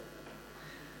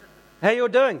How you all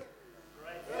doing?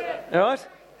 All right?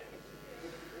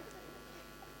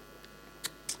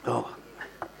 Oh,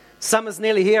 summer's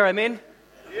nearly here, amen?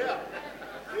 Yeah.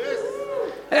 Yes.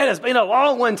 It has been a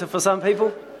long winter for some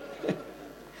people.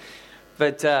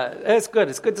 But it's good.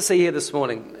 It's good to see you here this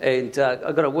morning. And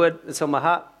I've got a word that's on my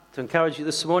heart to encourage you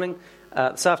this morning.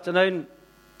 This afternoon,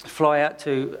 fly out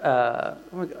to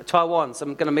Taiwan. So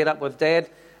I'm going to meet up with Dad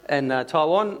in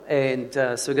Taiwan. And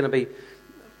so we're going to be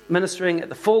ministering at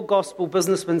the Full Gospel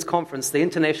Businessmen's Conference, the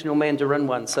International Mandarin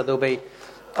one. So there'll be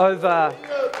over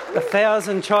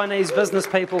 1,000 Chinese business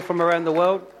people from around the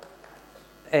world.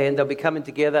 And they'll be coming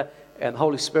together, and the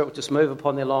Holy Spirit will just move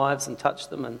upon their lives and touch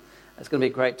them. And it's going to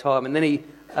be a great time. And then he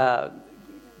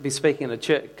be speaking in a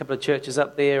couple of churches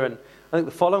up there. And I think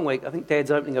the following week, I think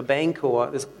Dad's opening a bank,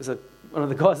 or there's one of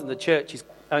the guys in the church, he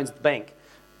owns the bank.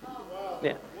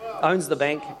 Yeah, owns the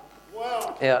bank.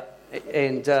 Yeah,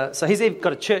 and so he's even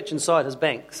got a church inside his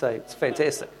bank, so it's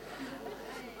fantastic.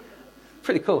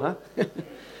 Pretty cool, huh?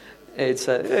 It's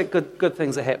good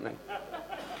things are happening.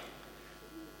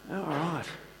 All right.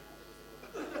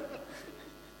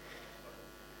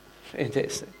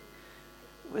 Fantastic.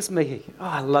 Where's Mihi? Oh,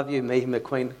 I love you, Mihi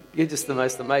McQueen. You're just the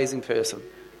most amazing person.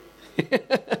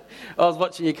 I was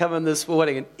watching you come in this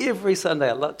morning, and every Sunday,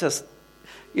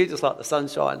 you're just like the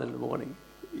sunshine in the morning.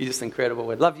 You're just incredible.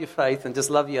 We love your faith, and just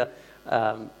love your,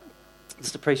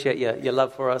 just appreciate your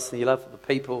love for us and your love for the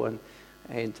people, and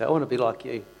I want to be like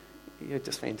you. You're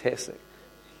just fantastic.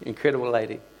 You're an incredible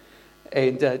lady.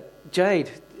 And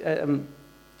Jade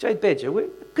Badger,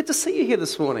 good to see you here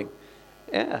this morning.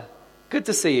 Yeah, good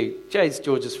to see you. Jade's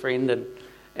George's friend, and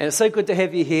it's so good to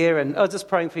have you here. And I was just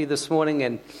praying for you this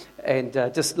morning, and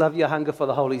just love your hunger for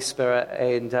the Holy Spirit.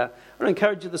 And I want to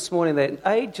encourage you this morning that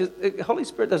Holy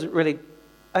Spirit doesn't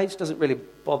really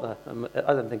bother him,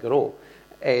 I don't think, at all.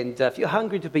 And if you're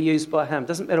hungry to be used by him,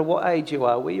 doesn't matter what age you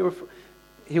are,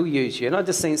 he'll use you. And I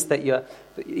just sense that your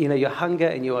hunger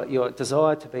and your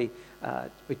desire to be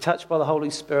touched by the Holy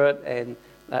Spirit, and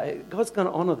God's going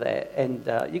to honour that, and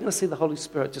you're going to see the Holy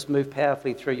Spirit just move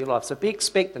powerfully through your life. So be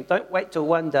expectant. Don't wait till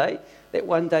one day. That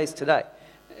one day's today.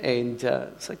 And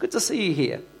so good to see you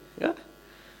here. Yeah?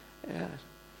 Yeah.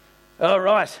 All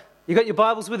right. You got your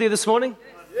Bibles with you this morning?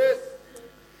 Yes.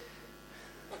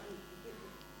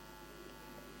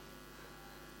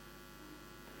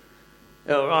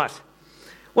 All right.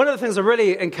 One of the things I'm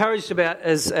really encouraged about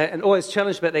is, and always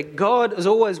challenged about, that God is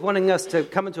always wanting us to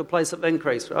come into a place of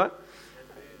increase, right?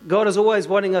 God is always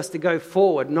wanting us to go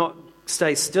forward, not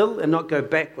stay still and not go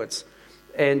backwards.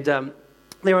 And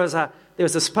there's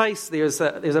a space, there's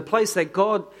a place that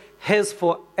God has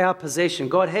for our possession.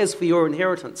 God has for your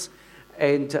inheritance.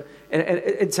 And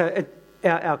it's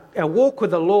our walk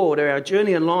with the Lord, or our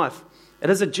journey in life. It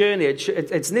is a journey.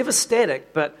 It's never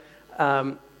static, but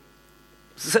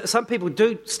some people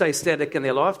do stay static in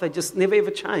their life. They just never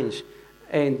ever change.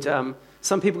 And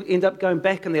some people end up going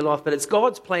back in their life. But it's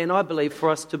God's plan, I believe,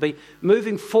 for us to be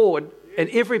moving forward in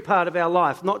every part of our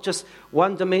life. Not just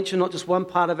one dimension, not just one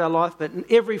part of our life, but in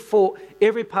every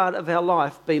part of our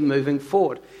life be moving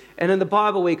forward. And in the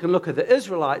Bible, we can look at the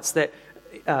Israelites. That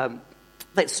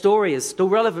story is still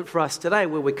relevant for us today,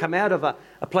 where we come out of a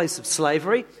place of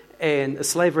slavery, and a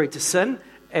slavery to sin,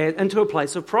 and into a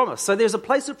place of promise. So there's a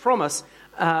place of promise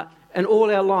in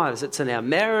all our lives. It's in our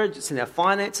marriage, it's in our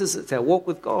finances, it's our walk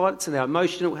with God, it's in our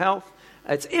emotional health.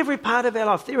 It's every part of our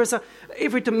life.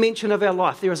 Every dimension of our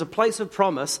life, there is a place of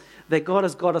promise that God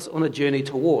has got us on a journey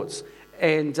towards.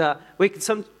 And we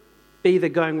can be either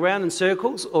going round in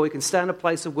circles, or we can stay in a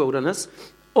place of wilderness,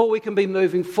 or we can be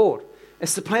moving forward.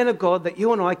 It's the plan of God that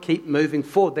you and I keep moving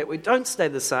forward, that we don't stay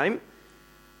the same,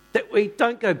 that we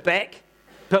don't go back,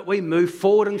 but we move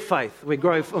forward in faith. We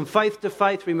grow from faith to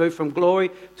faith. We move from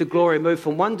glory to glory. We move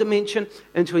from one dimension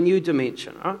into a new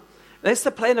dimension. Right? That's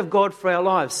the plan of God for our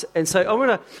lives. And so I want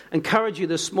to encourage you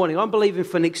this morning. I'm believing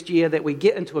for next year that we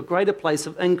get into a greater place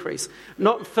of increase.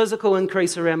 Not physical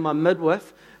increase around my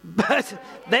midriff, but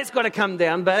that's got to come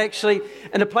down. But actually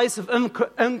in a place of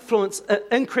influence,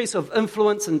 increase of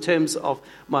influence in terms of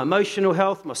my emotional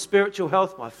health, my spiritual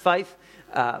health, my faith,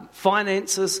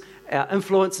 finances, our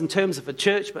influence in terms of a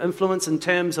church, but influence in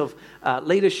terms of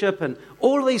leadership, and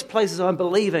all of these places I'm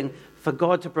believing for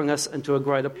God to bring us into a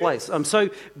greater place. I'm so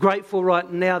grateful right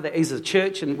now that as a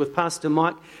church and with Pastor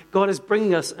Mike, God is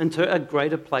bringing us into a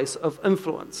greater place of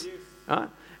influence. Right?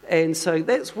 And so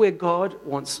that's where God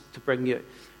wants to bring you.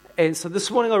 And so this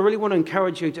morning I really want to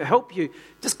encourage you, to help you,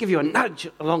 just give you a nudge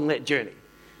along that journey.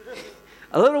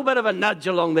 A little bit of a nudge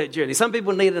along that journey. Some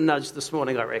people need a nudge this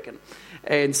morning, I reckon.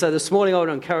 And so this morning I want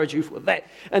to encourage you with that.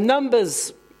 In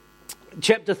Numbers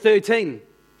chapter 13,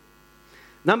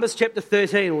 Numbers chapter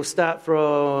 13, we'll start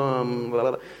from...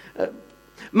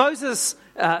 Moses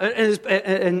brings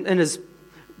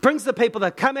the people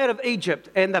that come out of Egypt,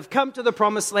 and they've come to the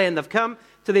promised land. They've come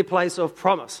to their place of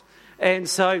promise. And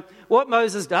so what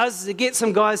Moses does is he gets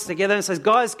some guys together and says,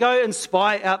 guys, go and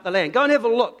spy out the land. Go and have a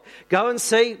look. Go and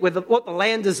see what the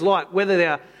land is like, what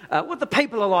the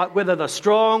people are like, whether they're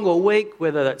strong or weak,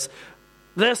 whether it's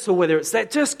this or whether it's that.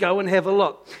 Just go and have a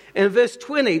look. And in verse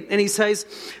 20, and he says,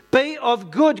 be of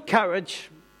good courage.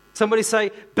 Somebody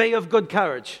say, be of good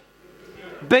courage.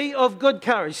 Be of good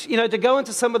courage. You know, to go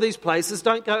into some of these places,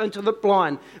 don't go into it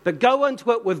blind, but go into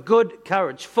it with good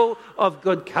courage, full of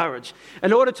good courage.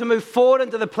 In order to move forward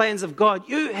into the plans of God,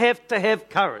 you have to have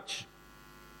courage.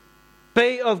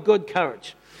 Be of good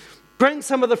courage. Bring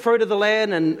some of the fruit of the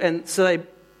land, and so they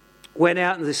went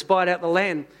out and they spied out the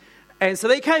land. And so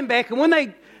they came back, and when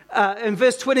they, in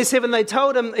verse 27, they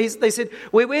told him, they said,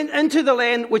 we went into the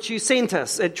land which you sent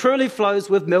us. It truly flows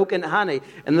with milk and honey,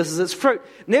 and this is its fruit.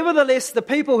 Nevertheless, the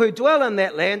people who dwell in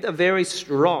that land are very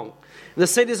strong. The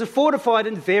cities are fortified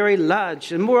and very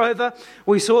large. And moreover,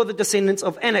 we saw the descendants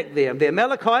of Anak there. The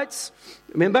Amalekites,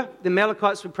 remember, the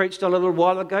Amalekites we preached on a little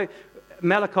while ago.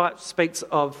 Amalekite speaks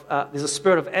of, there's a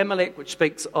spirit of Amalek which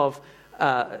speaks of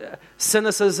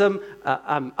cynicism,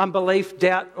 unbelief,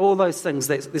 doubt, all those things.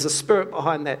 There's a spirit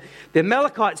behind that. The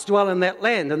Amalekites dwell in that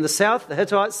land. In the south, the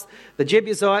Hittites, the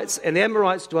Jebusites, and the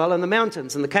Amorites dwell in the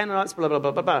mountains, and the Canaanites, blah, blah, blah,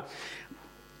 blah, blah.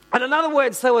 And in other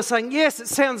words, they were saying, yes, it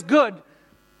sounds good,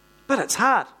 but it's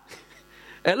hard.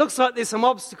 It looks like there's some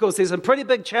obstacles. There's some pretty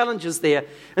big challenges there.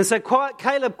 And so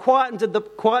Caleb quietened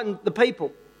the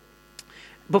people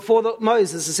before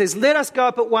Moses. It says, let us go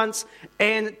up at once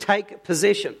and take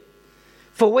possession.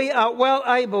 For we are well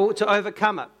able to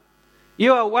overcome it.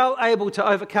 You are well able to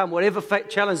overcome whatever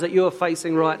challenge that you are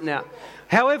facing right now.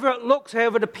 However it looks,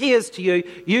 however it appears to you,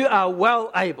 you are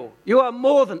well able. You are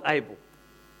more than able.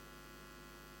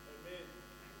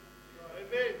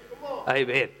 Amen. Come on.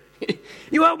 Amen.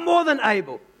 You are more than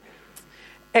able.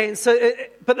 And so,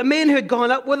 but the men who had gone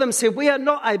up with him said, we are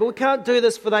not able, we can't do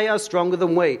this, for they are stronger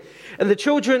than we. And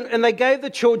they gave the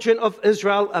children of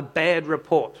Israel a bad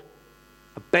report.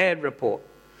 A bad report.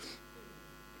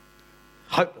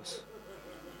 Hopeless.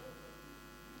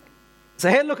 So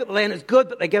they had a look at the land, it's good,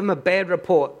 but they gave them a bad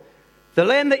report. The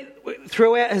land that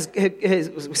threw out,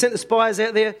 we sent the spies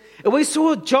out there, and we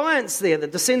saw giants there. The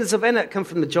descendants of Anak come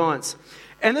from the giants.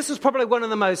 And this is probably one of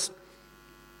the most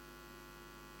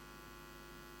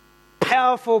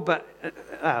powerful but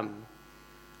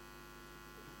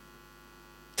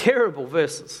terrible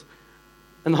verses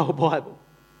in the whole Bible.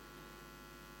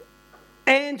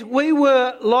 And we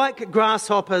were like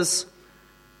grasshoppers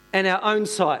in our own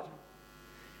sight.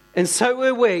 And so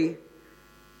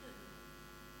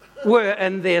were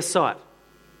in their sight.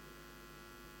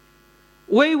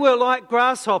 We were like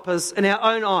grasshoppers in our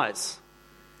own eyes.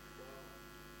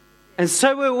 And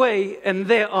so were we in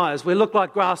their eyes. We looked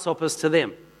like grasshoppers to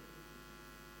them.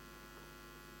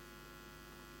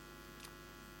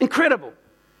 Incredible.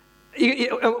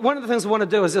 One of the things I want to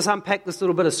do is just unpack this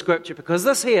little bit of scripture, because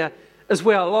this here is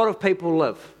where a lot of people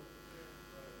live.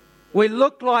 We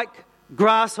look like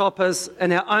grasshoppers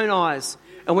in our own eyes,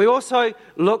 and we also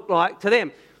look like to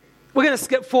them. We're going to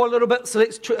skip forward a little bit, so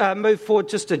let's move forward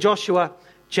just to Joshua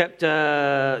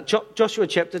chapter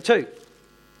 2.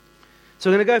 So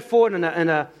we're going to go forward in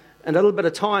a little bit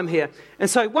of time here. And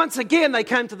so once again, they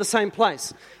came to the same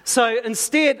place. So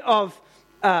instead of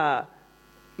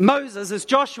Moses, is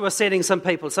Joshua setting some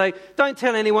people. So don't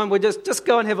tell anyone, we just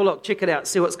go and have a look, check it out,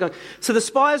 see what's going on. So the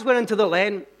spies went into the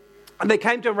land, and they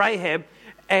came to Rahab.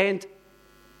 And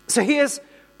so here's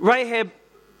Rahab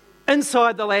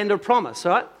inside the land of promise,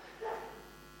 right?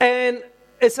 And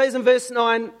it says in verse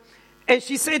 9, and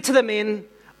she said to the men,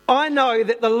 I know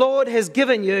that the Lord has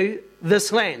given you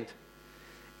this land,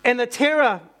 and the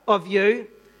terror of you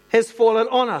has fallen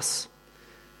on us,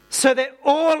 so that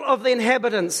all of the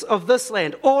inhabitants of this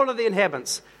land, all of the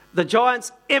inhabitants, the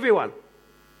giants, everyone,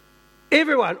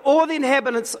 all the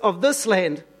inhabitants of this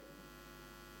land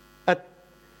are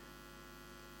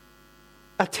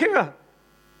terror.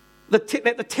 That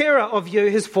the terror of you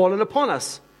has fallen upon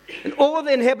us. And all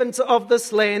the inhabitants of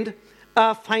this land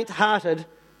are faint-hearted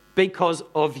because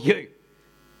of you.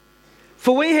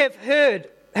 For we have heard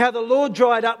how the Lord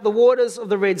dried up the waters of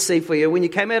the Red Sea for you when you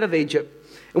came out of Egypt,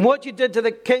 and what you did to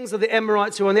the kings of the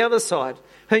Amorites who were on the other side,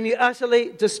 whom you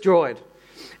utterly destroyed.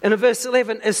 And in verse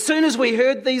 11, as soon as we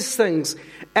heard these things,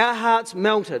 our hearts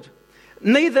melted.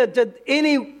 Neither did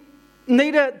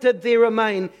there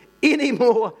remain any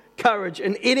more courage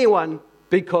in anyone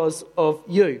because of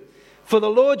you. For the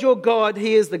Lord your God,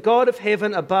 he is the God of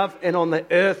heaven above and on the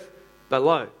earth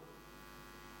below.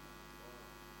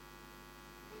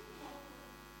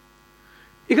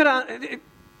 You've got to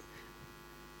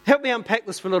help me unpack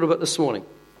this for a little bit this morning.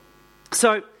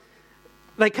 So,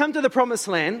 they come to the promised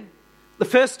land the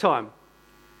first time.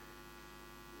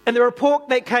 And the report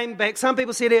that came back, some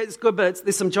people said, yeah, it's good, but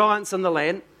there's some giants in the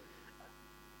land.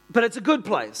 But it's a good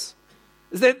place.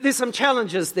 There's some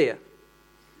challenges there.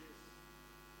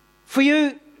 For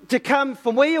you to come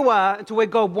from where you are to where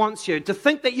God wants you, to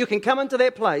think that you can come into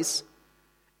that place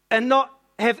and not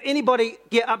have anybody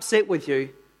get upset with you,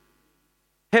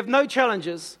 have no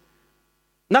challenges,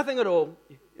 nothing at all,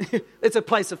 it's a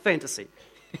place of fantasy.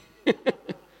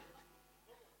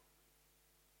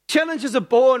 Challenges are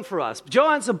born for us.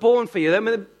 Giants are born for you. I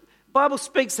mean, the Bible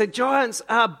speaks that giants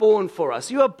are born for us.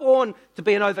 You are born to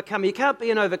be an overcomer. You can't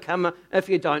be an overcomer if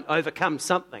you don't overcome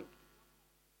something.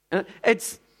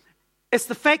 It's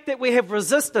the fact that we have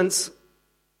resistance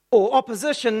or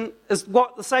opposition is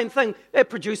what the same thing. It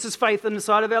produces faith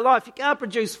inside of our life. You can't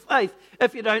produce faith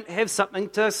if you don't have something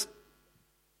to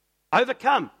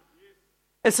overcome.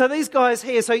 And so these guys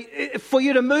here, so for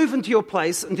you to move into your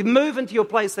place and to move into your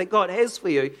place that God has for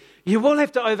you, you will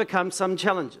have to overcome some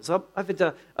challenges. I've had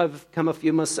to overcome a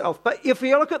few myself. But if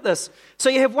you look at this, so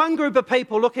you have one group of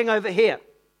people looking over here,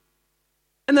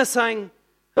 and they're saying,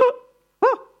 oh,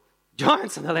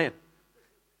 giants in the land.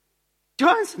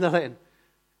 Giants in the land.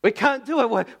 We can't do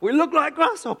it. We look like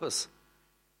grasshoppers.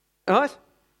 All right?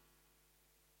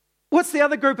 What's the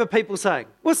other group of people saying?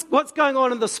 What's going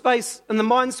on in the space, in the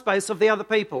mind space of the other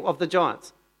people, of the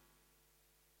giants?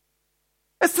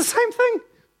 It's the same thing.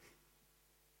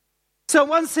 So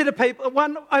one set of people,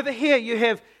 one over here, you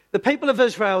have the people of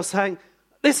Israel saying,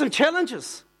 there's some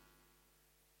challenges.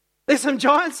 There's some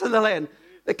giants in the land.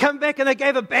 They come back and they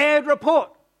gave a bad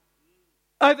report.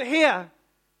 Over here,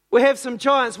 we have some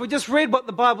giants. We just read what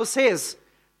the Bible says.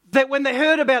 That when they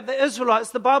heard about the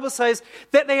Israelites, the Bible says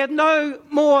that they had no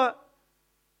more.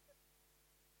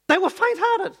 They were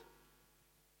faint-hearted.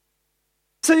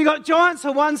 So you got giants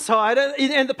on one side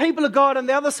and the people of God on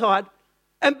the other side,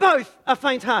 and both are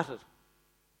faint-hearted.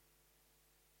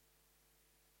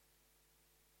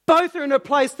 Both are in a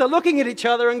place, they're looking at each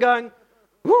other and going,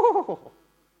 whoa.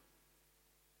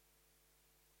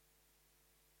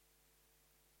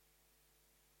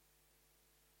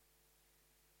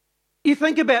 You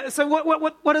think about it, so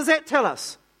what does that tell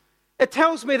us? It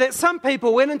tells me that some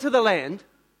people went into the land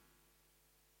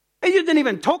and you didn't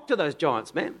even talk to those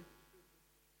giants, man.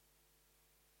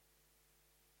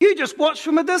 You just watched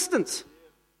from a distance.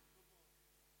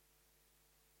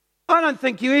 I don't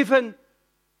think you even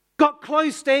got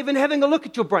close to even having a look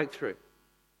at your breakthrough.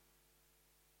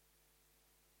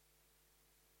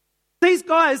 These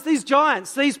guys, these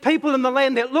giants, these people in the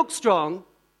land that look strong,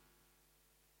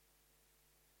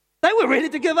 they were ready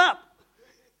to give up.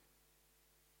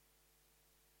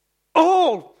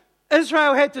 All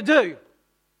Israel had to do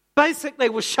basically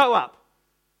was show up.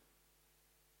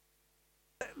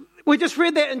 We just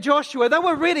read that in Joshua. They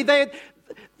were ready. They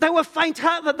were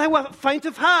faint-hearted. They were faint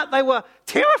of heart. They were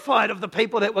terrified of the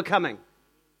people that were coming.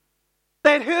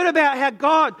 They had heard about how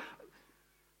God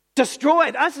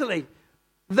destroyed utterly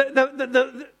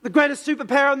the greatest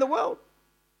superpower in the world.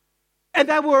 And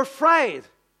they were afraid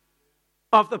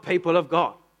of the people of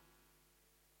God.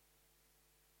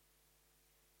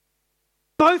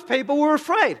 Both people were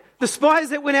afraid. The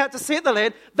spies that went out to set the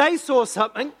land, they saw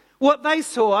something. What they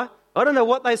saw, I don't know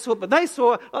what they saw, but they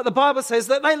saw, like the Bible says,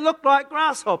 that they looked like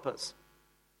grasshoppers.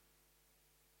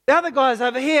 The other guys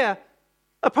over here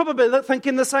are probably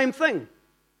thinking the same thing.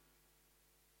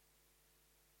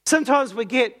 Sometimes we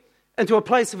get into a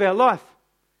place of our life.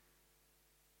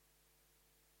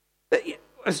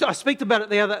 I spoke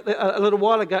about it a little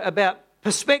while ago about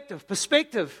perspective.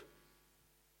 Perspective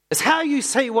is how you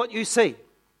see what you see.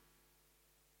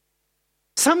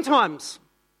 Sometimes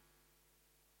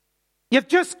you've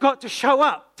just got to show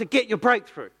up to get your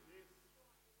breakthrough.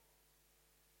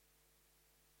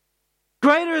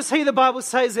 Greater is he, the Bible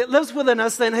says, that lives within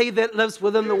us than he that lives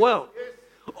within the world.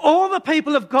 All the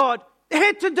people of God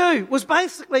had to do was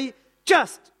basically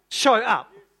just show up.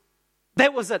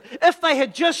 That was it. If they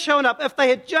had just shown up, if they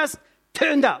had just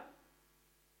turned up,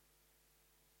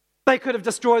 they could have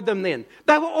destroyed them then.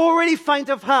 They were already faint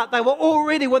of heart. They were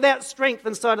already without strength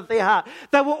inside of their heart.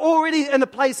 They were already in a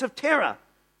place of terror.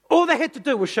 All they had to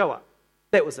do was show up.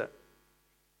 That was it.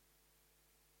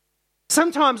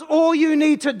 Sometimes all you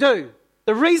need to do,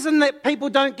 the reason that people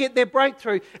don't get their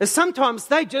breakthrough is sometimes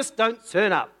they just don't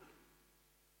turn up.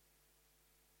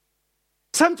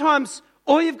 Sometimes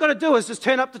all you've got to do is just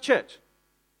turn up to church.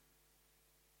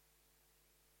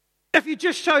 If you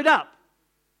just showed up,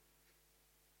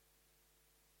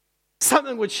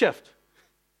 something would shift.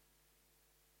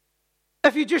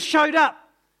 If you just showed up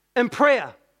in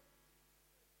prayer,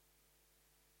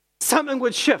 something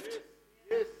would shift.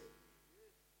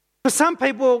 For some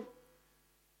people,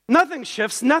 nothing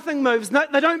shifts, nothing moves.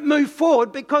 They don't move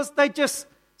forward because they just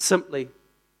simply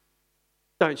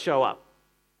don't show up.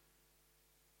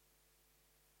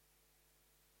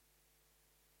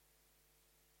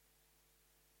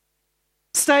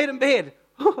 Stayed in bed.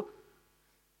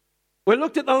 We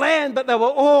looked at the land, but they were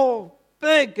all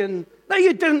big. And no,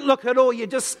 you didn't look at all. You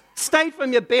just stayed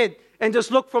from your bed and just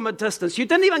looked from a distance. You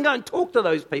didn't even go and talk to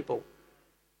those people.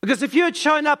 Because if you had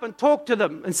shown up and talked to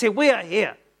them and said, we are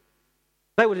here,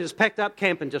 they would have just packed up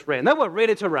camp and just ran. They were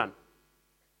ready to run.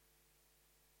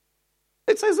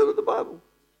 It says it in the Bible.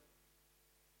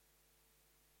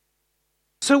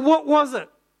 So what was it?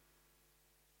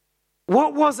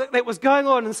 What was it that was going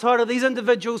on inside of these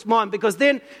individuals' mind? Because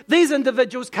then these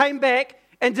individuals came back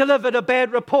and delivered a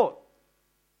bad report.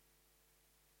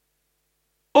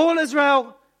 All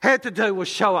Israel had to do was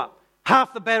show up.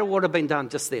 Half the battle would have been done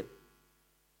just then.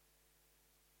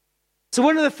 So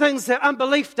one of the things that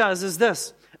unbelief does is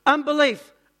this.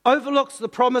 Unbelief overlooks the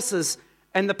promises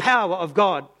and the power of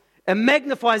God and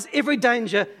magnifies every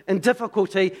danger and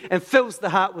difficulty and fills the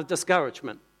heart with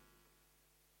discouragement.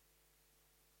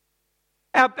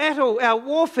 Our battle, our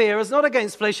warfare is not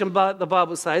against flesh and blood, the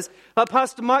Bible says. Like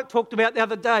Pastor Mike talked about the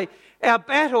other day, our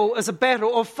battle is a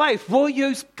battle of faith. Will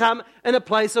you come in a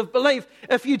place of belief?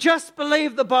 If you just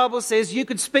believe, the Bible says, you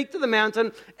could speak to the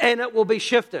mountain and it will be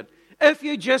shifted. If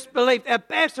you just believe, our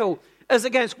battle is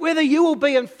against whether you will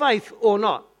be in faith or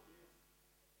not.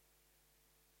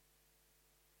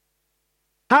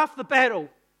 Half the battle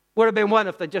would have been won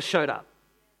if they just showed up.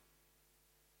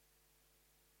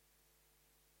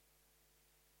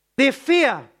 Their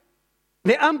fear,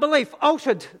 their unbelief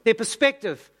altered their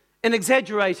perspective and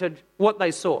exaggerated what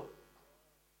they saw.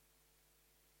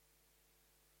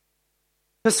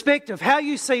 Perspective, how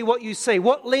you see what you see.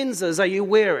 What lenses are you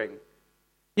wearing?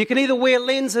 You can either wear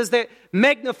lenses that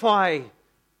magnify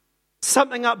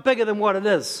something up bigger than what it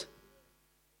is,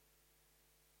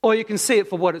 or you can see it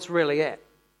for what it's really at.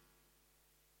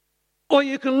 Or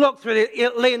you can look through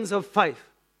the lens of faith.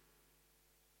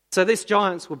 So these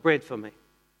giants were bred for me.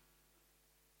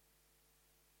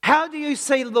 How do you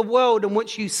see the world in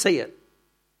which you see it?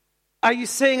 Are you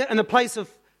seeing it in a place of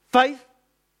faith?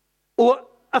 Or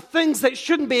are things that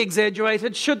shouldn't be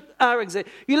exaggerated, are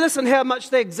exaggerated? You listen how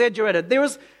much they exaggerated.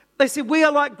 They said, we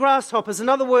are like grasshoppers. In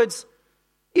other words,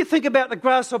 you think about the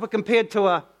grasshopper compared to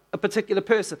a particular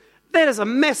person. That is a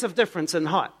massive difference in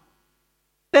height.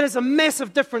 That is a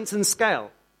massive difference in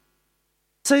scale.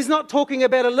 So he's not talking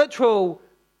about a literal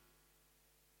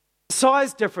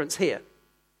size difference here.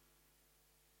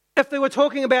 If they were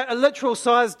talking about a literal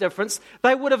size difference,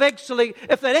 they would have actually,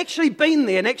 if they'd actually been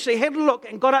there and actually had a look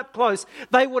and got up close,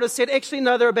 they would have said, actually,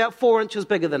 no, they're about 4 inches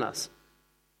bigger than us.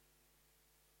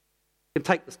 You can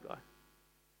take this guy.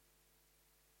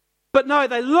 But no,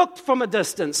 they looked from a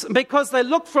distance. And because they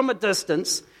looked from a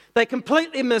distance, they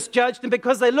completely misjudged. And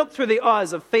because they looked through the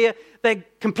eyes of fear, they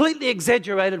completely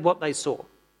exaggerated what they saw.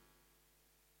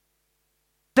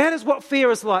 That is what fear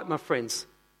is like, my friends.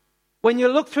 When you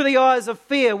look through the eyes of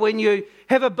fear, when you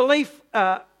have a belief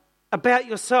about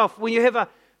yourself, when you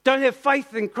don't have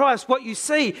faith in Christ, what you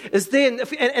see is then,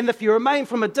 if you remain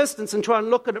from a distance and try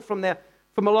and look at it from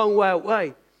a long way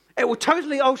away, it will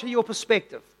totally alter your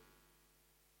perspective.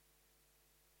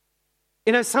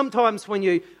 You know, sometimes when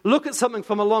you look at something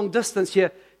from a long distance,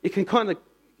 you can kind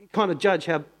of judge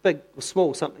how big or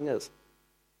small something is.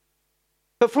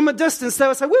 But from a distance, they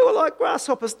will say, we were like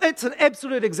grasshoppers. That's an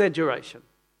absolute exaggeration.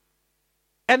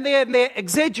 And their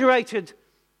exaggerated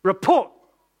report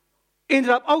ended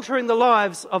up altering the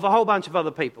lives of a whole bunch of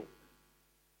other people.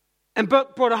 And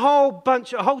brought a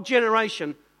whole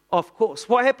generation off course.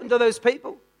 What happened to those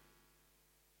people?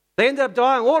 They ended up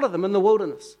dying, all of them, in the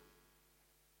wilderness.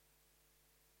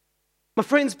 My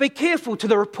friends, be careful to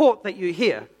the report that you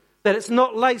hear, that it's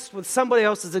not laced with somebody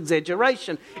else's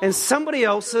exaggeration and somebody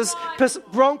else's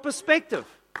wrong perspective.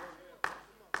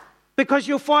 Because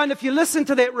you'll find if you listen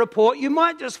to that report, you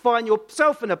might just find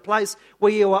yourself in a place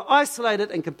where you are isolated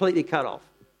and completely cut off.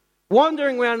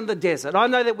 Wandering around in the desert. I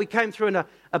know that we came through in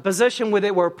a position where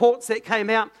there were reports that came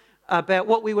out about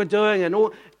what we were doing and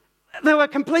all. They were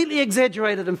completely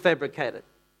exaggerated and fabricated.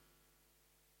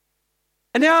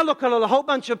 And now I look at a whole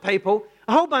bunch of people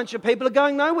are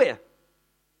going nowhere.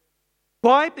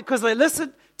 Why? Because they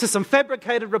listened to some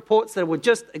fabricated reports that were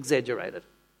just exaggerated.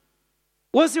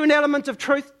 Was there an element of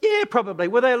truth? Yeah, probably.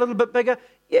 Were they a little bit bigger?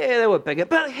 Yeah, they were bigger,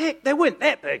 but heck, they weren't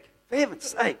that big, for heaven's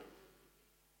sake.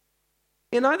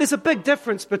 You know, there's a big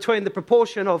difference between the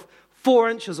proportion of 4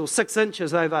 inches or 6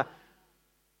 inches over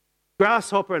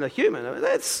grasshopper and a human. I mean,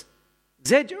 that's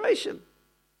exaggeration.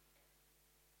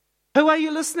 Who are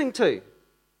you listening to?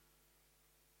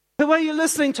 Who are you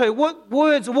listening to? What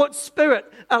words or what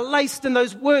spirit are laced in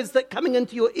those words that are coming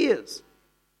into your ears?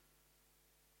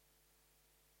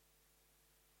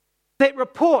 That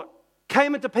report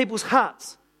came into people's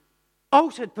hearts,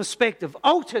 altered perspective,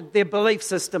 altered their belief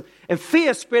system, and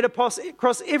fear spread across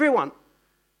everyone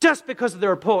just because of the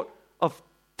report of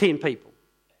 10 people.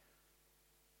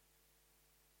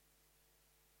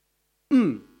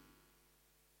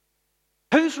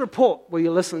 Whose report will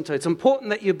you listen to? It's important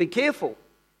that you be careful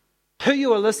who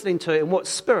you are listening to and what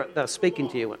spirit they're speaking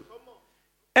to you in.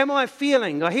 Am I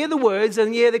feeling? I hear the words,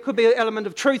 and yeah, there could be an element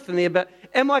of truth in there, but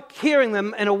am I hearing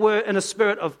them in a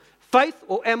spirit of faith,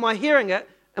 or am I hearing it?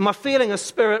 Am I feeling a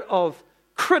spirit of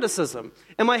criticism?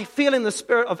 Am I feeling the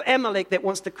spirit of Amalek that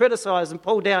wants to criticize and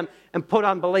pull down and put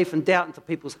unbelief and doubt into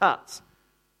people's hearts?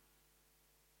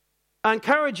 I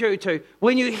encourage you to,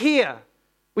 when you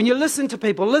listen to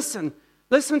people, listen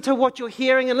to what you're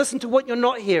hearing and listen to what you're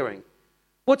not hearing.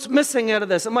 What's missing out of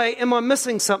this? Am I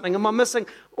missing something?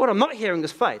 What I'm not hearing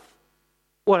is faith.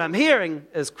 What I'm hearing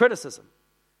is criticism.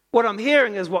 What I'm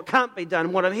hearing is what can't be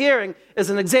done. What I'm hearing is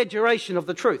an exaggeration of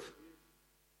the truth.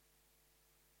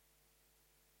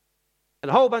 And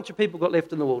a whole bunch of people got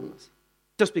left in the wilderness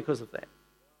just because of that.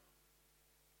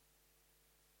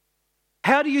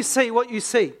 How do you see what you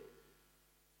see?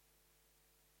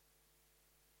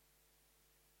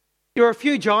 There were a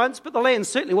few giants, but the land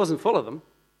certainly wasn't full of them.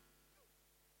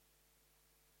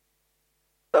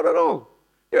 Not at all.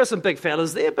 There are some big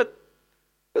fellas there, but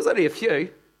there's only a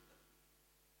few.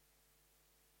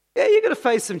 Yeah, you're going to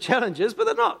face some challenges, but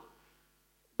they're not.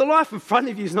 The life in front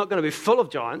of you is not going to be full of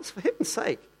giants, for heaven's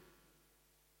sake.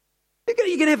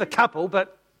 You can have a couple,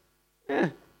 but yeah,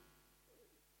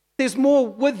 there's more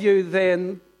with you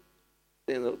than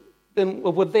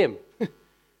with them.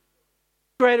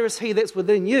 Greater is he that's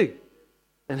within you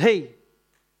than he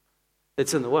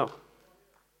that's in the world.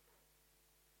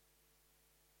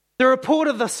 The report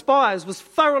of the spies was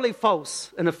thoroughly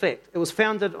false in effect. It was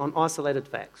founded on isolated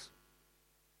facts.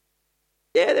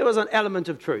 Yeah, there was an element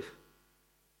of truth.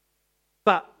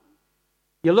 But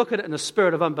you look at it in a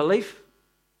spirit of unbelief,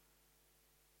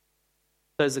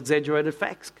 those exaggerated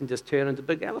facts can just turn into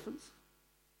big elephants.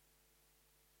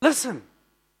 Listen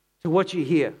to what you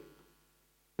hear.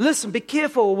 Listen, be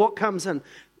careful of what comes in.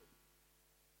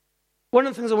 One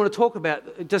of the things I want to talk about,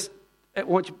 I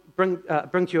want to bring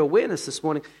to your awareness this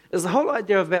morning, is the whole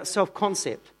idea about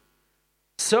self-concept.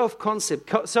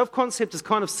 Self-concept. Self-concept is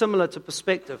kind of similar to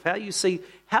perspective. How you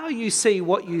see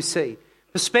what you see.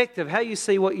 Perspective, how you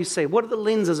see what you see. What are the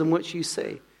lenses in which you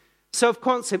see?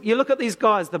 Self-concept. You look at these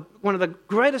guys, one of the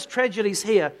greatest tragedies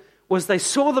here was they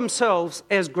saw themselves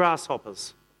as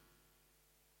grasshoppers.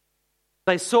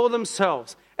 They saw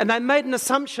themselves. And they made an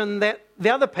assumption that the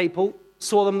other people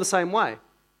saw them the same way.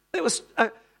 That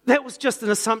was just an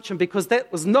assumption, because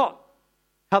that was not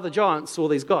how the giants saw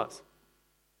these guys.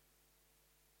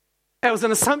 It was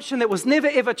an assumption that was never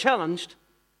ever challenged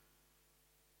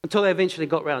until they eventually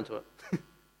got round to it.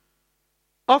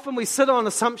 Often we sit on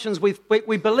assumptions, we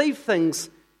believe things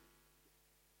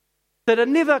that have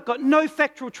never got no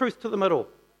factual truth to them at all.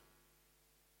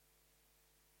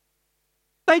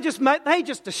 They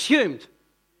just assumed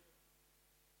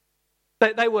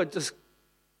that they were just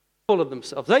full of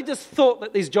themselves. They just thought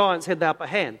that these giants had the upper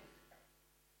hand.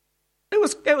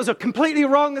 It was a completely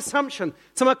wrong assumption.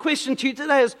 So my question to you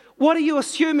today is, what are you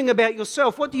assuming about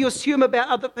yourself? What do you assume about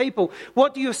other people?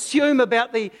 What do you assume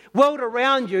about the world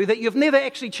around you that you've never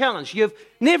actually challenged? You've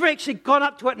never actually gone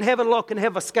up to it and have a look and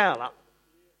have a scale up?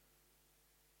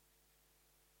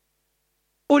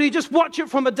 Or do you just watch it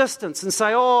from a distance and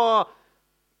say, oh,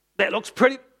 that looks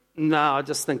pretty? No, I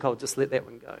just think I'll just let that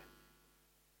one go.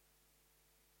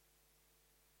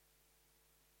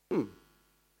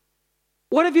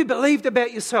 What have you believed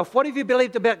about yourself? What have you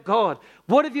believed about God?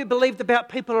 What have you believed about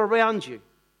people around you?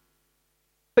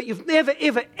 But you've never,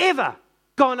 ever, ever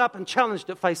gone up and challenged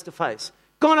it face to face.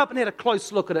 Gone up and had a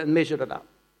close look at it and measured it up.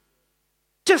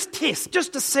 Just test,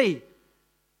 just to see.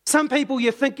 Some people,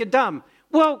 you think you're dumb.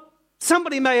 Well,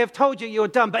 somebody may have told you you're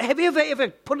dumb, but have you ever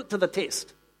put it to the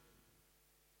test?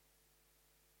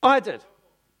 I did.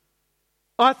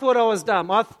 I thought I was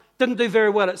dumb. I didn't do very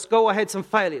well at school. I had some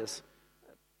failures.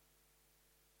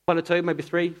 1 or 2, maybe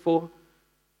 3, 4.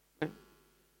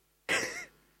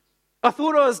 I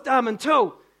thought I was dumb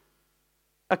until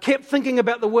I kept thinking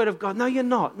about the Word of God. No, you're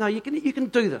not. No, you can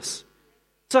do this.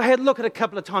 So I had a look at it a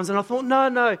couple of times and I thought,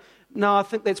 no, I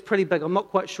think that's pretty big. I'm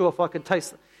not quite sure if I could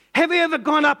taste it. Have you ever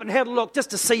gone up and had a look just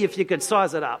to see if you could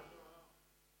size it up?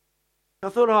 I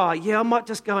thought, I might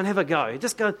just go and have a go.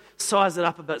 Just go size it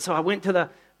up a bit. So I went to the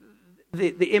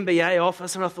MBA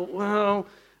office and I thought, well,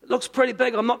 it looks pretty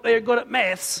big. I'm not very good at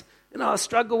maths. I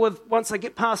struggle with once I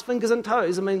get past fingers and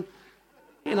toes. I'm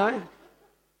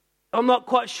not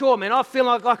quite sure, man. I feel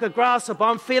like a grasshopper.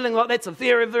 I'm feeling like that's a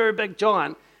very, very big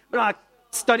giant. But I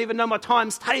just don't even know my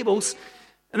times tables.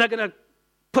 And they're going to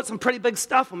put some pretty big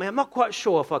stuff on me. I'm not quite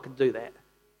sure if I could do that.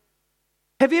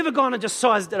 Have you ever gone and just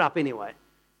sized it up anyway?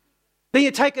 Then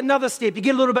you take another step. You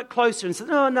get a little bit closer and say,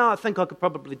 no, I think I could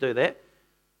probably do that.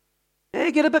 Yeah,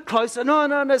 get a bit closer. No,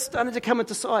 it's starting to come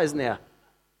into size now.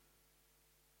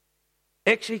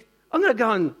 Actually, I'm going to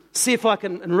go and see if I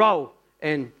can enroll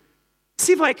and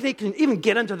see if I can even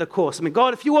get into the course.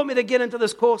 God, if you want me to get into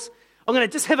this course, I'm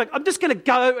just going to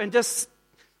go and just,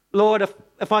 Lord,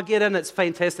 if I get in, it's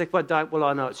fantastic. If I don't, well,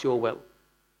 I know it's your will.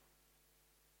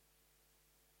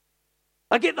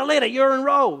 I get the letter, you're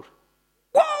enrolled.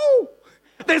 Whoa!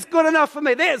 That's good enough for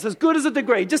me. That's as good as a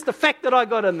degree, just the fact that I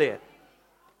got in there.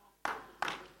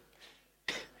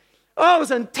 I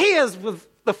was in tears with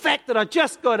the fact that I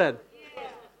just got in.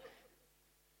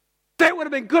 That would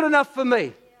have been good enough for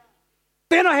me.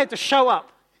 Then I had to show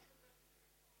up.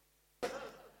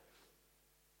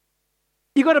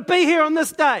 You got to be here on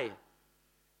this day.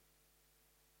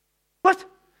 What?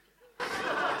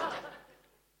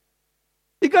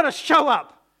 You got to show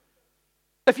up.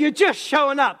 If you're just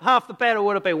showing up, half the battle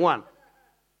would have been won.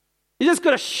 You just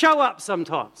got to show up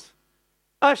sometimes.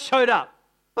 I showed up.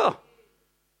 Oh,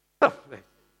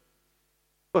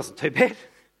 wasn't too bad.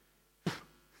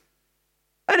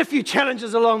 Had a few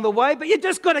challenges along the way, but you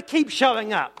just got to keep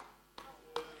showing up.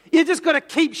 You just got to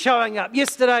keep showing up.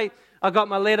 Yesterday, I got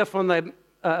my letter from the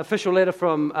official letter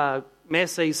from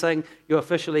Massey saying you're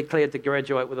officially cleared to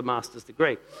graduate with a master's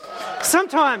degree.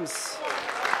 Sometimes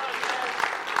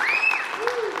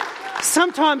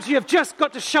you have just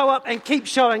got to show up and keep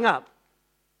showing up.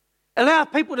 Allow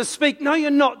people to speak. No, you're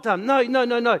not done.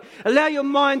 No. Allow your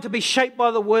mind to be shaped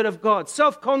by the Word of God.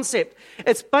 Self-concept,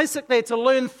 it's a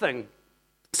learned thing.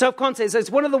 Self-concept is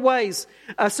one of the ways.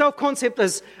 Self-concept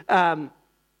is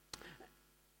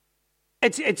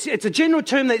it's a general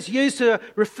term that's used to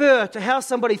refer to how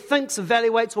somebody thinks,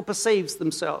 evaluates, or perceives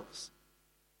themselves.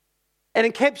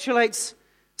 It encapsulates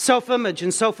self-image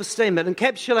and self-esteem. It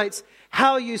encapsulates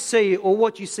how you see or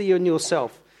what you see in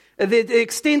yourself. The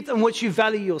extent in which you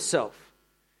value yourself.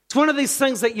 It's one of these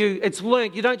things that it's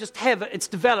learned. You don't just have it, it's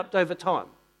developed over time.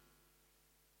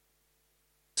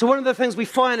 So one of the things we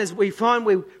find is we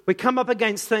come up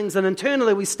against things and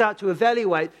internally we start to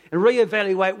evaluate and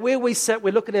reevaluate where we sit.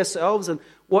 We look at ourselves and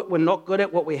what we're not good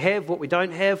at, what we have, what we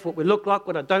don't have, what we look like,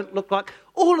 what I don't look like.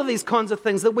 All of these kinds of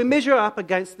things that we measure up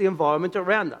against the environment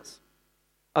around us.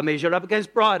 I measure it up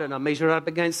against Bryden. I measure it up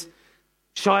against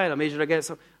Cheyenne. I measure it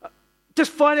against...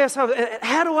 Just find ourselves,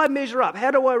 how do I measure up?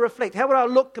 How do I reflect? How would I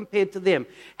look compared to them?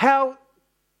 How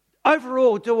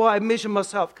overall do I measure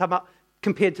myself come up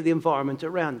compared to the environment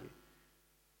around you?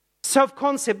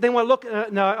 Self-concept, then I look,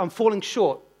 no, I'm falling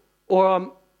short, or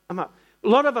I'm up. A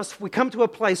lot of us, we come to a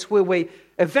place where we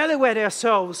evaluate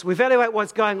ourselves, we evaluate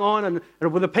what's going on and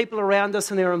with the people around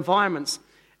us and their environments.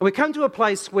 And we come to a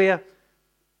place where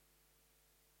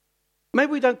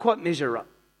maybe we don't quite measure up.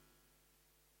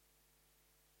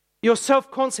 Your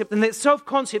self-concept, and that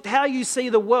self-concept, how you see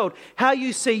the world, how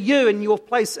you see you and your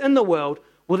place in the world,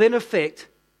 will then affect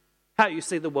how you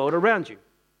see the world around you.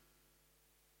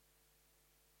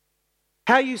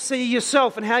 How you see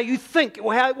yourself and how you think,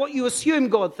 or what you assume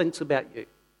God thinks about you,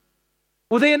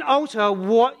 will then alter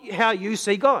how you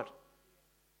see God.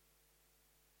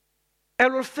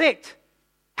 It will affect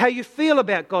how you feel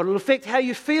about God. It will affect how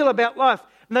you feel about life.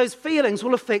 And those feelings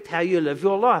will affect how you live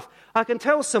your life. I can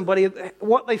tell somebody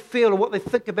what they feel or what they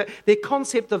think about their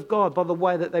concept of God by the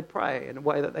way that they pray and the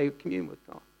way that they commune with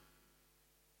God.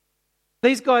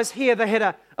 These guys here, they had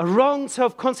a wrong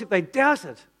self-concept. They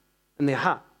doubted in their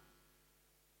heart.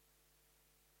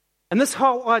 And this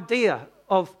whole idea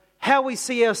of how we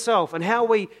see ourselves and how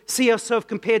we see ourselves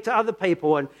compared to other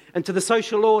people and to the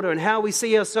social order and how we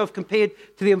see ourselves compared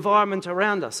to the environment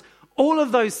around us, all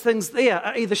of those things there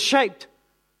are either shaped.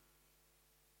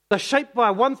 They're shaped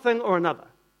by one thing or another.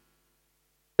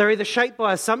 They're either shaped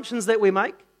by assumptions that we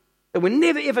make that we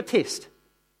never ever test,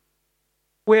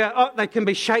 where they can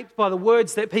be shaped by the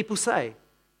words that people say.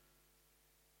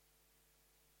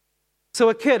 So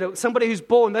a kid, somebody who's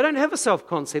born, they don't have a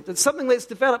self-concept. It's something that's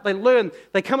developed. They learn.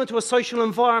 They come into a social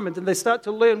environment and they start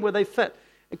to learn where they fit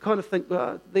and kind of think,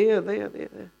 there.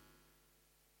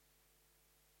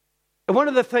 And one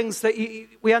of the things that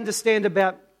we understand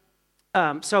about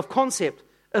self-concept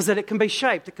is that it can be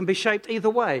shaped. It can be shaped either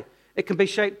way. It can be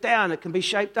shaped down. It can be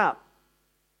shaped up.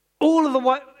 All of the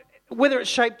way, whether it's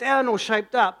shaped down or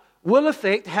shaped up, will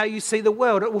affect how you see the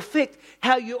world. It will affect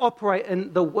how you operate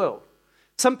in the world.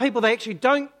 Some people, they actually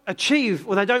don't achieve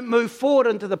or they don't move forward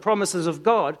into the promises of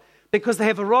God because they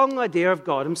have a wrong idea of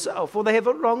God himself, or they have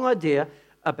a wrong idea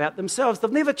about themselves. They've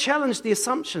never challenged the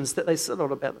assumptions that they sit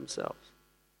on about themselves.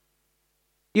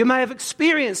 You may have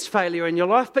experienced failure in your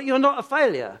life, but you're not a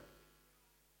failure.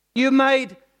 You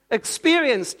made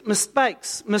experienced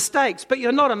mistakes, but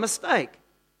you're not a mistake.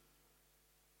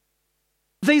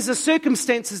 These are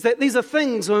circumstances, these are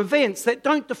things or events that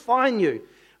don't define you.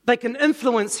 They can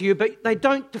influence you, but they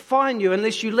don't define you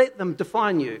unless you let them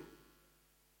define you.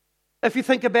 If you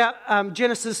think about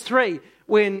Genesis 3,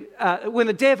 when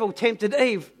the devil tempted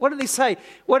Eve, what did he say?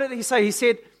 He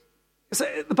said,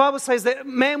 the Bible says that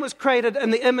man was created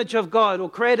in the image of God, or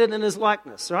created in his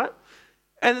likeness, right?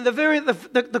 And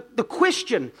the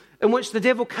question in which the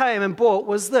devil came and brought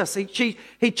was this.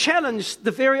 He challenged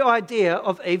the very idea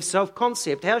of Eve's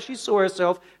self-concept, how she saw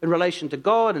herself in relation to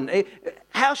God and Eve,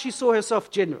 how she saw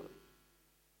herself generally.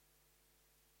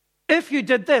 If you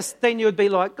did this, then you would be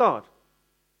like God.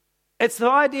 It's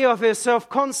the idea of her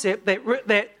self-concept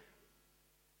that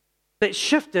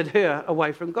shifted her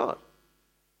away from God.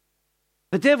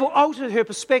 The devil altered her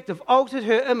perspective, altered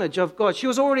her image of God. She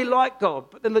was already like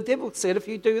God, but then the devil said, if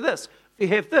you do this, if you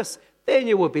have this, then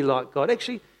you will be like God.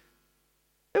 Actually,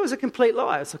 it was a complete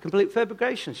lie. It's a complete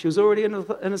fabrication. She was already in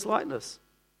his likeness.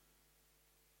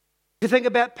 If you think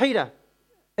about Peter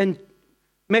in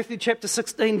Matthew chapter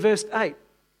 16, verse 8,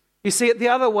 you see it the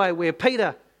other way, where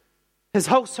Peter, his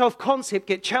whole self-concept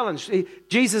gets challenged.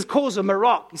 Jesus calls him a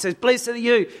rock. He says, blessed are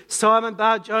you, Simon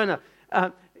Bar-Jonah.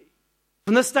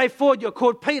 From this day forward, you're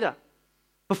called Peter.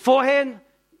 Beforehand,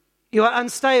 you are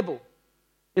unstable.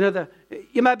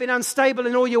 You may have been unstable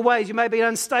in all your ways. You may be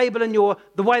unstable in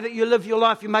the way that you live your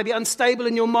life. You may be unstable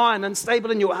in your mind, unstable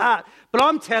in your heart. But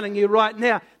I'm telling you right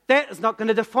now, that is not going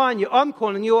to define you. I'm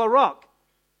calling you a rock.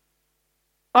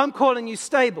 I'm calling you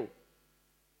stable.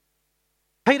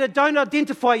 Peter, don't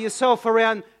identify yourself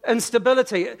around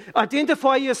instability.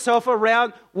 Identify yourself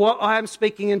around what I am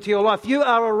speaking into your life. You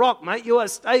are a rock, mate. You are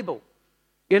stable.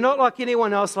 You're not like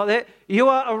anyone else like that. You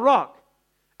are a rock.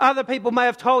 Other people may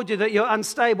have told you that you're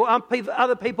unstable.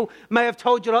 Other people may have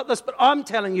told you like this, but I'm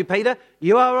telling you, Peter,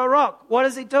 you are a rock. What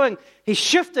is he doing? He's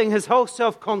shifting his whole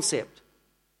self-concept.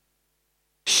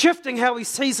 Shifting how he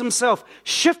sees himself.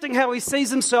 Shifting how he sees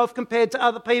himself compared to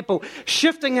other people.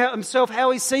 Shifting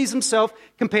how he sees himself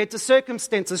compared to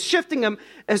circumstances. Shifting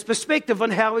his perspective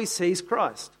on how he sees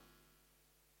Christ.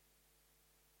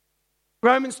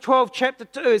 Romans 12, chapter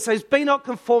 2, it says, be not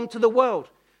conformed to the world,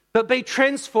 but be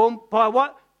transformed by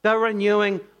what? The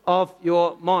renewing of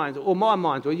your mind, or my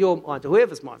mind, or your mind, or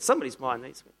whoever's mind. Somebody's mind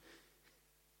needs to be.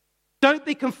 Don't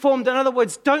be conformed. In other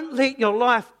words, don't let your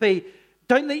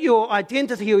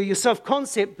identity or your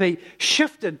self-concept be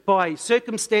shifted by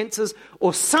circumstances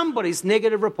or somebody's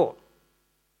negative report.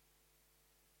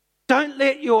 Don't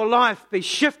let your life be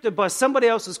shifted by somebody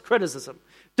else's criticism.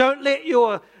 Don't let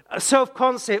your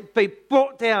self-concept be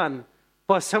brought down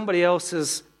by somebody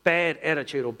else's bad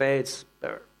attitude or bad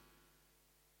spirit.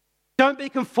 Don't be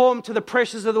conformed to the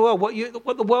pressures of the world,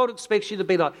 what the world expects you to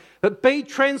be like. But be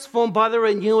transformed by the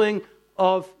renewing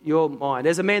of your mind.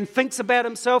 As a man thinks about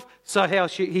himself, so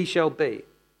he shall be.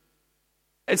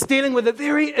 It's dealing with the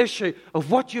very issue of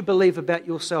what you believe about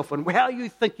yourself and how you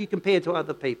think you compare to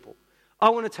other people. I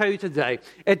want to tell you today,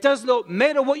 it does not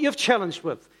matter what you've challenged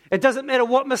with. It doesn't matter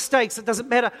what mistakes. It doesn't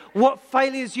matter what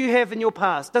failures you have in your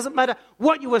past. It doesn't matter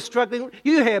what you were struggling with.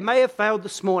 You may have failed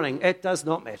this morning. It does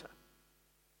not matter.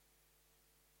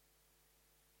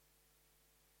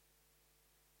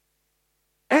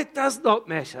 It does not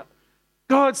matter.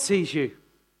 God sees you.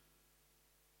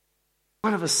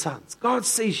 One of his sons. God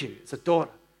sees you as a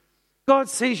daughter. God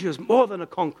sees you as more than a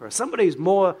conqueror. Somebody who's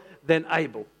more than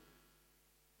able.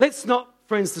 Let's not,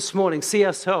 friends, this morning see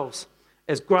ourselves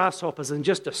as grasshoppers and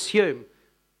just assume.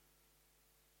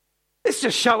 Let's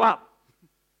just show up.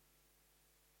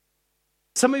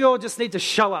 Some of you all just need to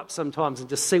show up sometimes and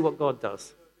just see what God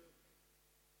does.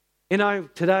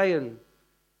 Today and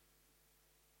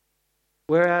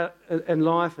we're out in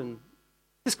life and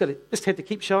just have to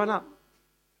keep showing up.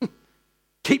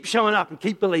 Keep showing up and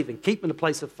keep believing. Keep in a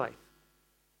place of faith.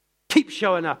 Keep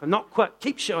showing up and not quit.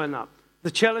 Keep showing up.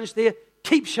 The challenge there,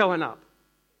 keep showing up.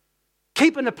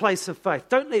 Keep in a place of faith.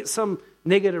 Don't let some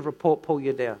negative report pull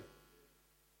you down.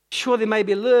 Sure, there may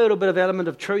be a little bit of element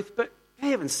of truth, but for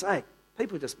heaven's sake,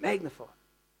 people just magnify.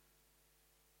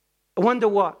 I wonder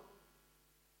what?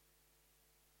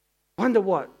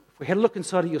 If we had a look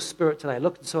inside of your spirit today,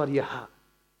 look inside of your heart.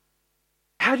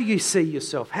 How do you see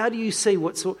yourself? How do you see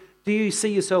do you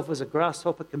see yourself as a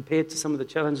grasshopper compared to some of the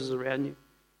challenges around you?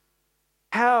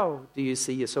 How do you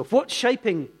see yourself? What's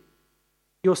shaping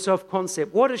your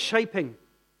self-concept? What is shaping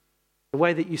the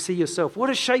way that you see yourself?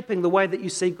 What is shaping the way that you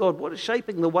see God? What is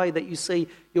shaping the way that you see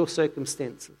your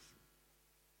circumstances?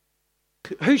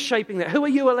 Who's shaping that? Who are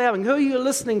you allowing? Who are you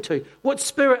listening to? What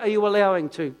spirit are you allowing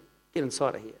to get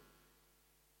inside of here?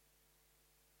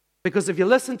 Because if you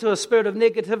listen to a spirit of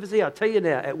negativity, I'll tell you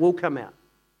now, it will come out.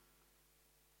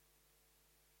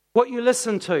 What you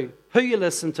listen to, who you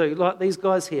listen to, like these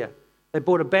guys here, they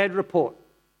brought a bad report,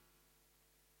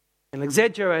 an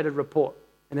exaggerated report,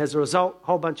 and as a result, a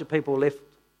whole bunch of people left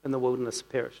in the wilderness,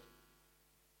 perished.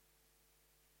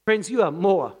 Friends, you are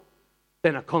more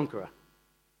than a conqueror.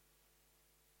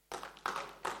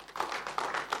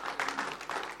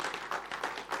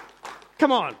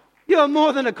 Come on, you are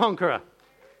more than a conqueror.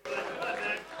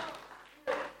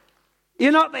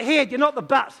 You're not the head, you're not the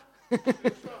butt.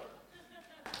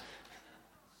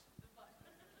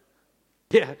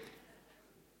 Yeah,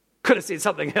 could have said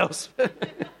something else.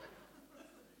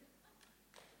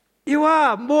 You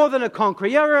are more than a conqueror.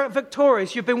 You're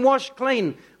victorious. You've been washed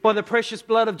clean by the precious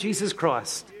blood of Jesus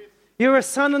Christ. You're a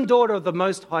son and daughter of the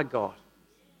Most High God.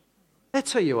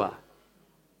 That's who you are.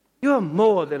 You are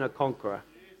more than a conqueror.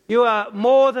 You are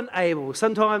more than able.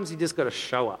 Sometimes you just got to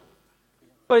show up.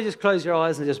 Or you just close your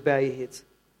eyes and just bow your heads.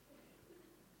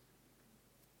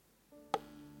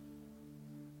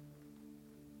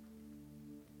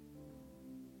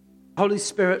 Holy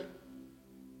Spirit,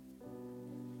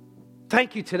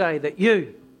 thank you today that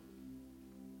you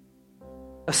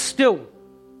are still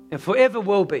and forever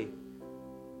will be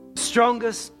the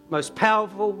strongest, most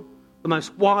powerful, the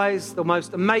most wise, the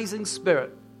most amazing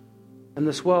spirit in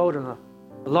this world and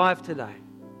alive today.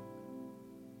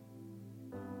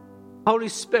 Holy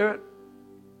Spirit,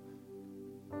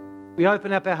 we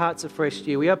open up our hearts afresh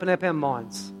to you. We open up our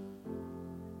minds.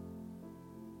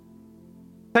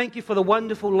 Thank you for the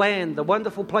wonderful land, the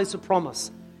wonderful place of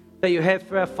promise that you have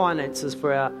for our finances,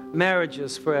 for our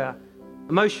marriages, for our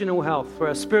emotional health, for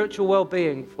our spiritual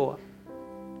well-being, for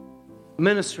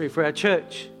ministry, for our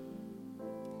church.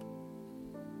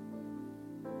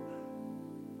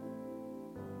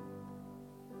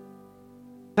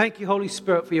 Thank you, Holy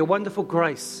Spirit, for your wonderful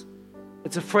grace.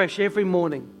 It's afresh every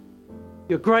morning.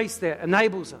 Your grace that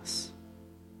enables us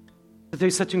to do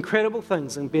such incredible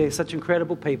things and be such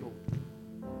incredible people.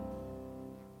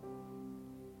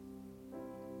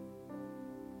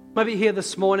 Maybe you're here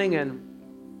this morning and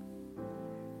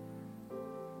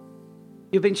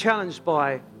you've been challenged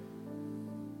by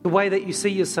the way that you see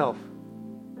yourself.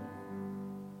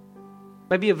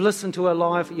 Maybe you've listened to a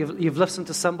life, you've listened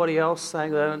to somebody else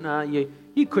saying, oh, no,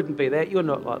 you couldn't be that, you're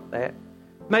not like that.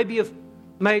 Maybe you've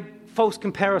made false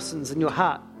comparisons in your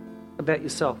heart about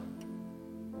yourself.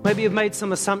 Maybe you've made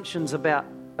some assumptions about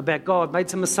God, made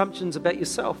some assumptions about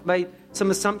yourself, made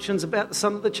some assumptions about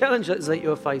some of the challenges that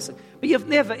you're facing. But you've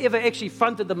never, ever actually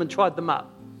fronted them and tried them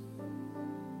up.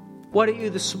 Why don't you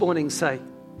this morning say,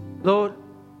 Lord,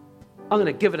 I'm going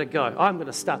to give it a go. I'm going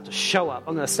to start to show up.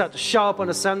 I'm going to start to show up on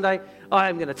a Sunday. I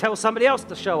am going to tell somebody else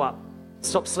to show up.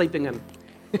 Stop sleeping in.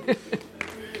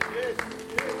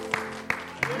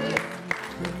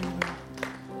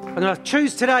 I'm going to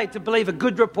choose today to believe a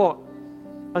good report.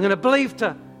 I'm going to believe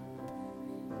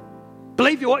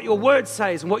what your word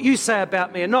says and what you say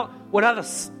about me and not what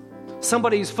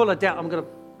somebody who's full of doubt. I'm going to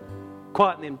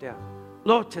quieten them down.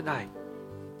 Lord, today,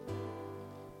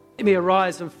 let me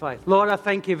arise in faith. Lord, I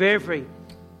thank you for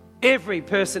every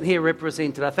person here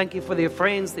represented. I thank you for their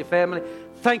friends, their family.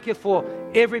 Thank you for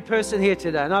every person here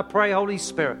today. And I pray, Holy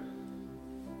Spirit,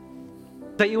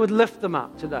 that you would lift them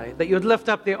up today, that you would lift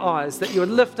up their eyes, that you would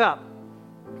lift up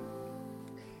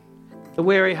the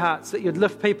weary hearts, that you would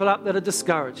lift people up that are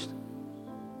discouraged.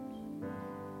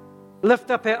 Lift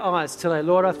up our eyes today,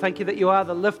 Lord. I thank you that you are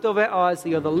the lifter of our eyes, that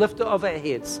you're the lifter of our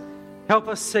heads. Help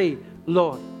us see,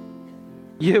 Lord,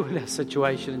 you in our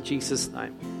situation in Jesus'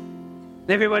 name. And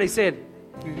everybody said,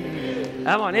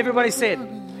 come on, everybody said,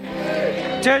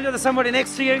 turn to somebody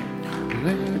next to you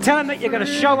and tell them that you're going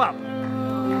to show up.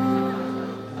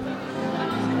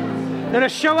 You're going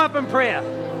to show up in prayer.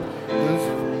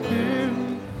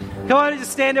 Come on,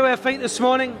 just stand to our feet this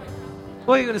morning.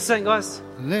 What are you going to sing, guys?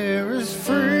 There is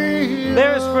freedom.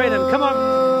 There is freedom. Come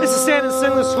on, let's just stand and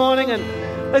sing this morning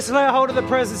and let's lay hold of the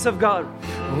presence of God.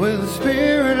 With the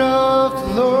Spirit of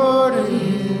the Lord in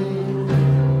you,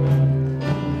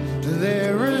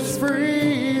 there is freedom.